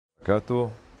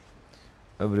Kato,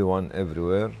 everyone,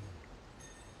 everywhere.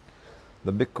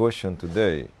 The big question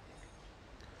today,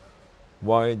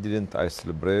 why didn't I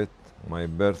celebrate my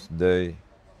birthday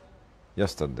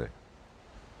yesterday?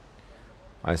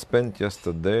 I spent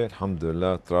yesterday,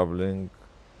 alhamdulillah, traveling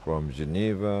from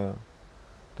Geneva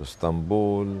to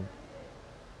Istanbul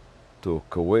to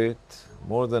Kuwait,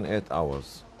 more than 8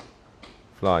 hours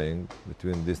flying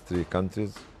between these three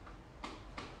countries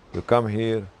to come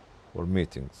here for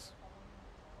meetings.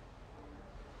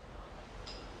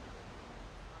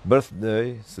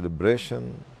 Birthday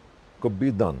celebration could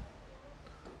be done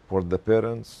for the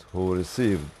parents who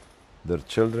received their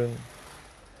children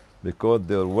because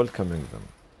they are welcoming them.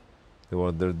 They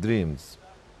were their dreams.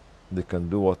 They can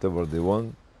do whatever they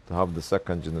want to have the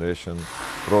second generation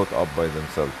brought up by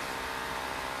themselves.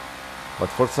 But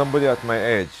for somebody at my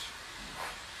age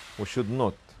who should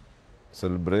not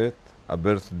celebrate a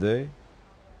birthday,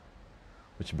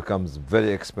 which becomes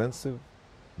very expensive,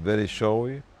 very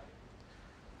showy,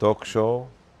 talk show,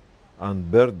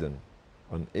 and burden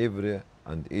on every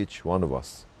and each one of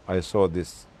us. I saw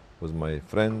this with my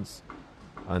friends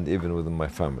and even with my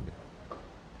family.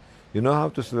 You know how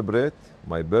to celebrate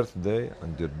my birthday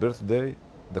and your birthday?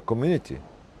 The community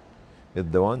is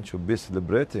the one should be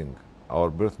celebrating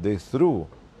our birthday through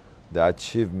the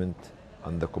achievement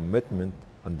and the commitment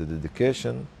and the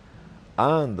dedication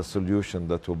and the solution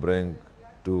that we bring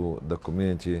to the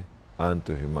community and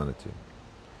to humanity.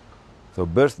 So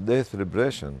birthday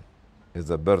celebration is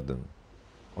a burden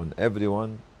on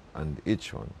everyone and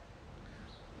each one.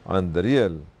 And the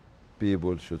real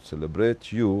people should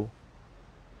celebrate you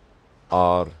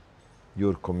are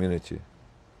your community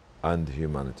and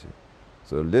humanity.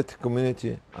 So let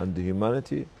community and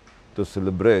humanity to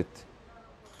celebrate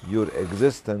your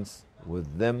existence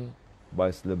with them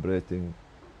by celebrating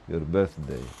your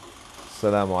birthday.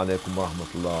 Assalamu alaikum wa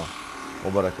rahmatullah wa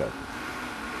barakatuh.